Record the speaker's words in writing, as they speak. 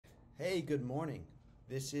Hey, good morning.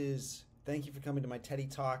 Thank you for coming to my Teddy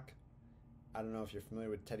Talk. I don't know if you're familiar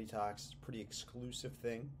with Teddy Talks. It's a pretty exclusive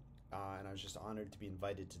thing, and I was just honored to be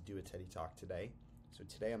invited to do a Teddy Talk today. So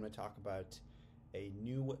today I'm going to talk about a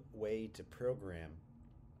new way to program.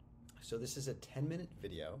 So this is a 10-minute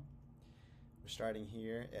video. We're starting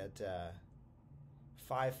here at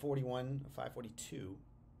 5:42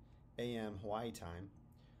 a.m. Hawaii time.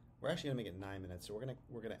 We're actually gonna make it 9 minutes, so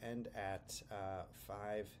we're gonna end at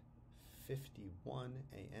 5:51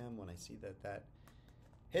 a.m. When I see that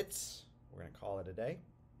hits, we're gonna call it a day.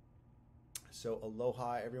 So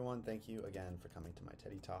aloha, everyone. Thank you again for coming to my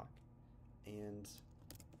Teddy Talk, and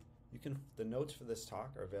the notes for this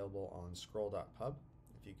talk are available on scroll.pub.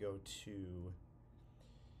 If you go to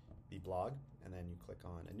the blog and then you click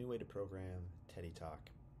on a new way to program Teddy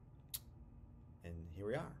Talk. And here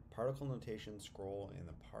we are, particle notation scroll in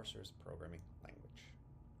the parsers programming language.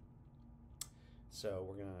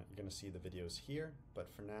 So you're gonna see the videos here, but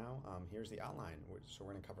for now, here's the outline. So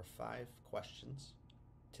we're gonna cover 5 questions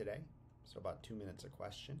today, so about 2 minutes a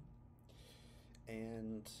question,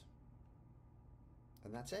 and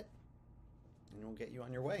that's it. And we'll get you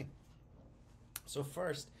on your way. So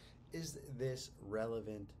first, is this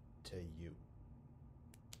relevant to you?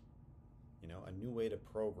 You know, a new way to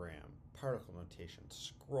program, particle notation,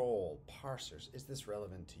 scroll, parsers. Is this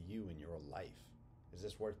relevant to you in your life? Is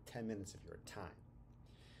this worth 10 minutes of your time?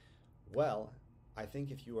 Well, I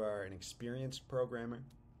think if you are an experienced programmer,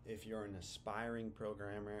 if you're an aspiring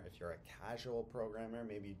programmer, if you're a casual programmer,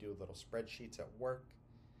 maybe you do little spreadsheets at work,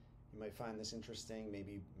 you might find this interesting.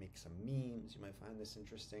 Maybe make some memes, you might find this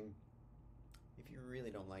interesting. If you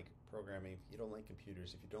really don't like programming, if you don't like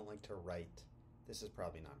computers, if you don't like to write, this is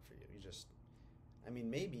probably not for you.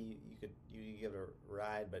 Maybe you give it a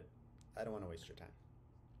ride, but I don't want to waste your time.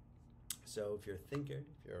 So if you're a thinker,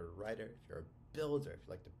 if you're a writer, if you're a builder, if you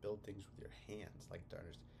like to build things with your hands, like to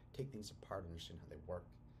take things apart, understand how they work,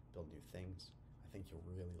 build new things, I think you'll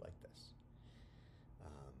really like this.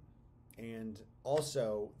 And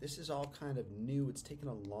also, this is all kind of new. It's taken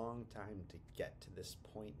a long time to get to this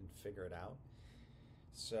point and figure it out.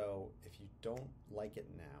 So if you don't like it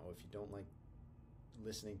now, if you don't like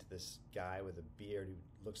listening to this guy with a beard who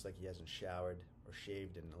looks like he hasn't showered or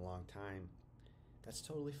shaved in a long time, that's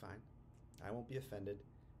totally fine. I won't be offended.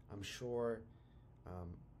 I'm sure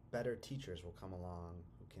better teachers will come along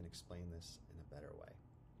who can explain this in a better way.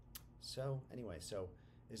 So anyway,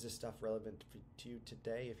 is this stuff relevant to you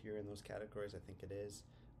today? If you're in those categories, I think it is,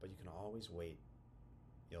 but you can always wait.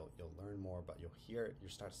 You'll learn more, but you'll hear it. You'll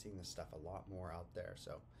start seeing this stuff a lot more out there.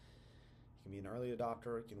 So you can be an early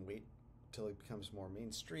adopter. You can wait till it becomes more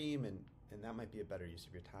mainstream, and that might be a better use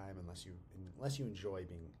of your time unless you enjoy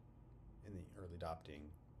being in the early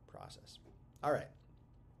adopting process. All right,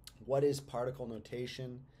 what is particle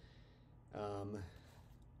notation?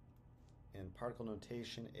 And particle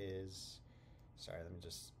notation is, sorry, let me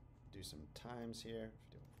just do some times here.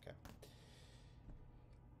 Okay.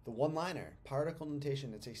 The one-liner, particle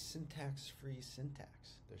notation, it's a syntax-free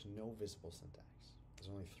syntax. There's no visible syntax. There's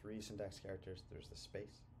only 3 syntax characters. There's the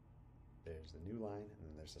space, there's the new line, and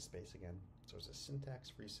then there's the space again. So it's a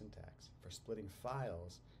syntax-free syntax for splitting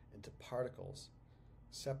files into particles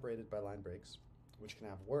separated by line breaks, which can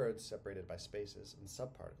have words separated by spaces, and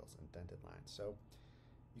subparticles, indented lines. So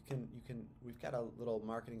we've got a little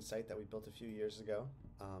marketing site that we built a few years ago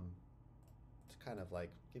to kind of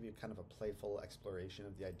like give you kind of a playful exploration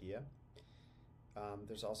of the idea.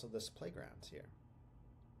 There's also this playgrounds here.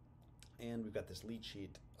 And we've got this lead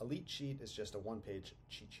sheet. A lead sheet is just a 1-page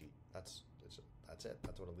cheat sheet. That's it.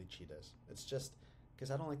 That's what a lead sheet is. It's just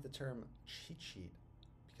because I don't like the term cheat sheet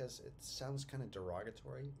because it sounds kind of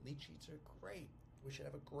derogatory. Lead sheets are great. We should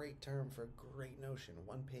have a great term for a great notion.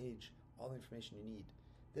 1 page, all the information you need.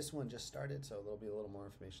 This one just started, so there'll be a little more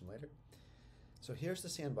information later. So here's the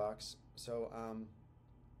sandbox. So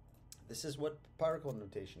this is what particle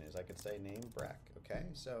notation is. I could say name Breck, okay?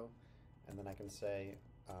 So, and then I can say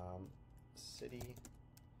city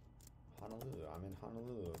Honolulu. I'm in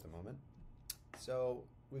Honolulu at the moment. So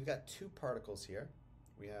we've got 2 particles here.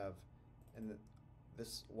 We have,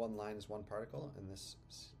 this one line is 1 particle, and this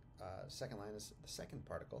second line is the second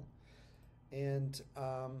particle. And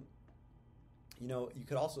you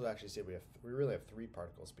could also actually say we really have 3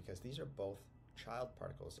 particles because these are both child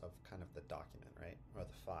particles of kind of the document, right, or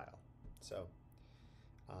the file. So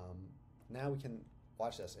now we can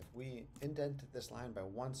watch this. If we indent this line by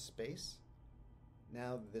 1 space,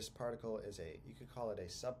 now this particle is you could call it a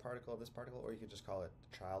subparticle of this particle, or you could just call it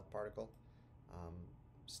the child particle.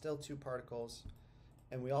 Still 2 particles,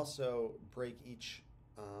 and we also break each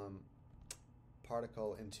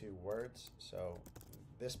particle into words. So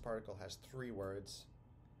this particle has 3 words,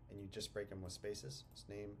 and you just break them with spaces. It's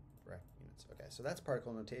name, direct, units. Okay, so that's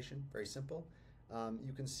particle notation, very simple.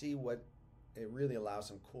 You can see what it really allows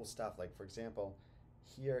some cool stuff. Like for example,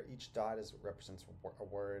 here each dot represents a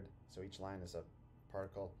word, so each line is a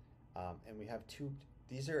particle, and we have 2.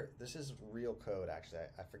 This is real code actually.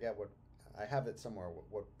 I forget what, I have it somewhere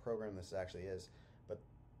what program this actually is, but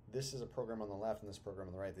this is a program on the left and this program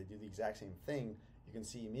on the right. They do the exact same thing. You can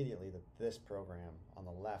see immediately that this program on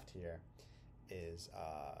the left here is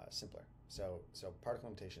simpler. So particle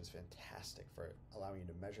notation is fantastic for allowing you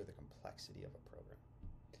to measure the complexity of a program,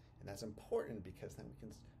 and that's important because then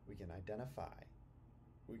we can identify,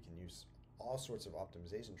 we can use all sorts of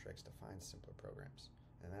optimization tricks to find simpler programs,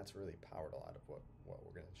 and that's really powered a lot of what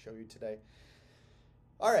we're going to show you today.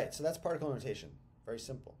 All right, so that's particle notation, very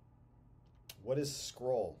simple. What is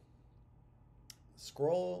Scroll?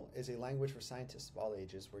 Scroll is a language for scientists of all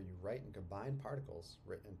ages where you write and combine particles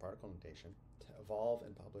written in particle notation to evolve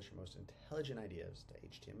and publish your most intelligent ideas to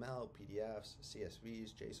HTML, PDFs,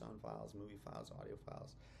 CSVs, JSON files, movie files, audio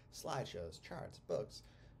files, slideshows, charts, books,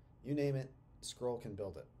 you name it, Scroll can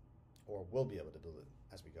build it, or will be able to build it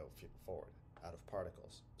as we go forward out of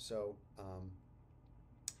particles. So,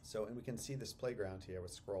 and we can see this playground here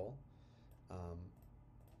with Scroll.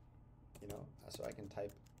 So I can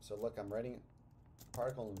type. So look, I'm writing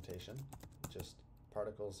particle notation, just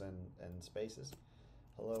particles and spaces.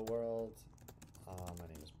 Hello world. My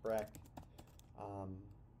name is Breck,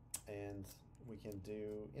 and we can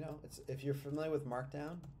do. It's, if you're familiar with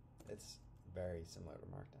Markdown, it's very similar to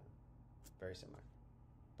Markdown, very similar.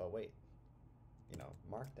 But wait,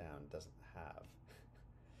 Markdown doesn't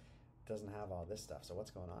have all this stuff. So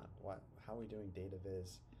what's going on? How are we doing data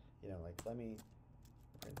viz? Let me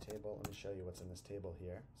print table. Let me show you what's in this table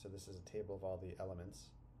here. So this is a table of all the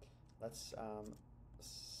elements. Let's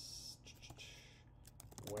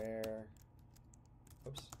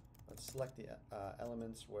let's select the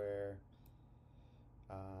elements where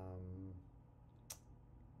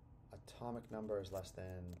atomic number is less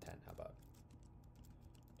than 10. How about?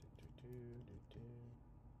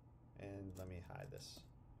 And let me hide this.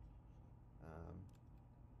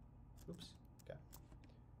 Oops. Okay.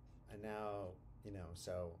 And now,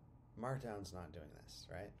 so Markdown's not doing this,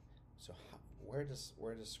 right? So where does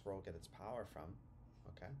Scroll get its power from?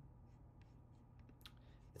 Okay.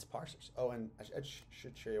 It's parsers. Oh, and I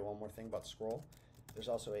should show you one more thing about Scroll. There's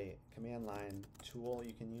also a command line tool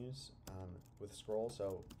you can use with Scroll.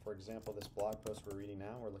 So, for example, this blog post we're reading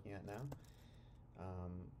now, we're looking at now,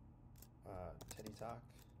 Teddy Talk.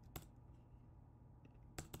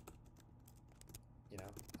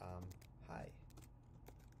 Hi.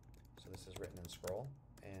 So this is written in Scroll,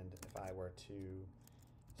 and if I were to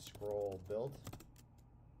scroll build,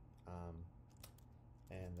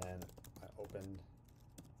 and then I opened,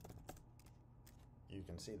 you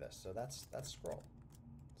can see this. So that's Scroll.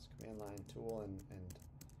 It's a command line tool, and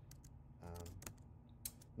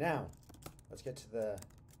now let's get to the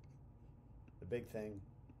big thing.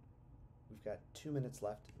 We've got 2 minutes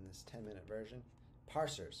left in this 10-minute version.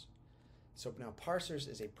 Parsers. So now parsers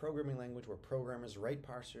is a programming language where programmers write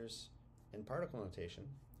parsers in particle notation,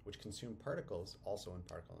 which consume particles also in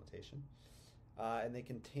particle notation, and they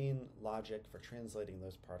contain logic for translating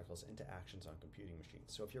those particles into actions on computing machines.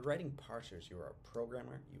 So if you're writing parsers, you are a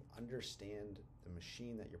programmer, you understand the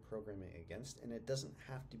machine that you're programming against, and it doesn't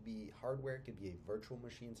have to be hardware. It could be a virtual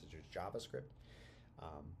machine such as JavaScript,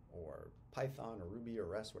 or Python or Ruby or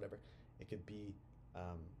Rest, whatever. It could be,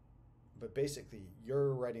 but basically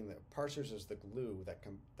you're writing the parsers is the glue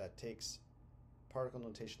that takes particle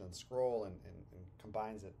notation and Scroll and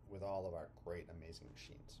combines it with all of our great, amazing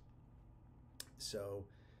machines. So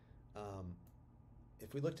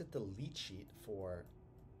if we looked at the lead sheet for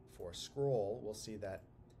Scroll, we'll see that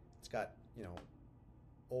it's got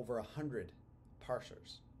over 100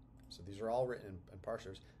 parsers. So these are all written in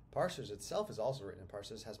parsers. Parsers itself is also written in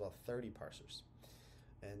parsers, has about 30 parsers.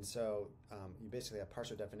 And so you basically have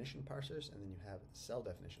parser definition parsers, and then you have cell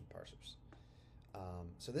definition parsers.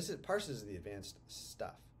 So parsers is the advanced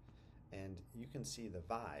stuff, and you can see the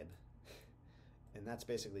vibe, and that's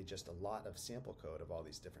basically just a lot of sample code of all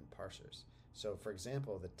these different parsers. So for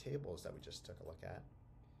example, the tables that we just took a look at,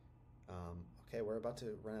 okay, we're about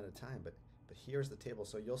to run out of time, but here's the table.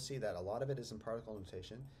 So you'll see that a lot of it is in particle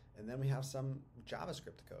notation, and then we have some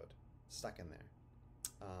JavaScript code stuck in there.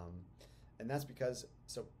 And that's because,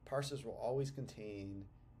 so parsers will always contain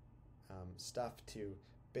stuff to,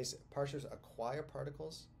 parsers acquire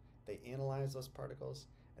particles, they analyze those particles,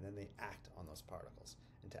 and then they act on those particles.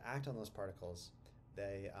 And to act on those particles,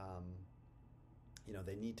 they,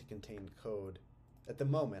 they need to contain code at the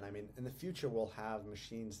moment, I mean, in the future, we'll have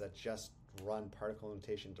machines that just run particle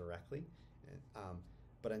notation directly.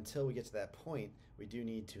 But until we get to that point, we do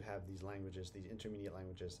need to have these languages, these intermediate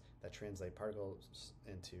languages that translate particles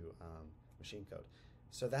into machine code.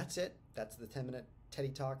 So that's it. That's the 10-minute Teddy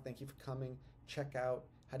Talk. Thank you for coming. Check out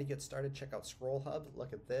how to get started. Check out Scroll Hub.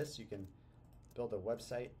 Look at this. You can build a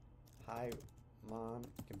website. Hi, Mom.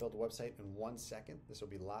 You can build a website in 1 second. This will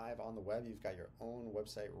be live on the web. You've got your own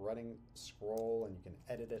website running Scroll, and you can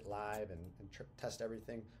edit it live and test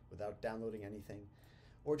everything without downloading anything.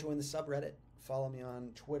 Or join the subreddit. Follow me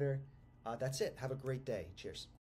on Twitter. That's it. Have a great day. Cheers.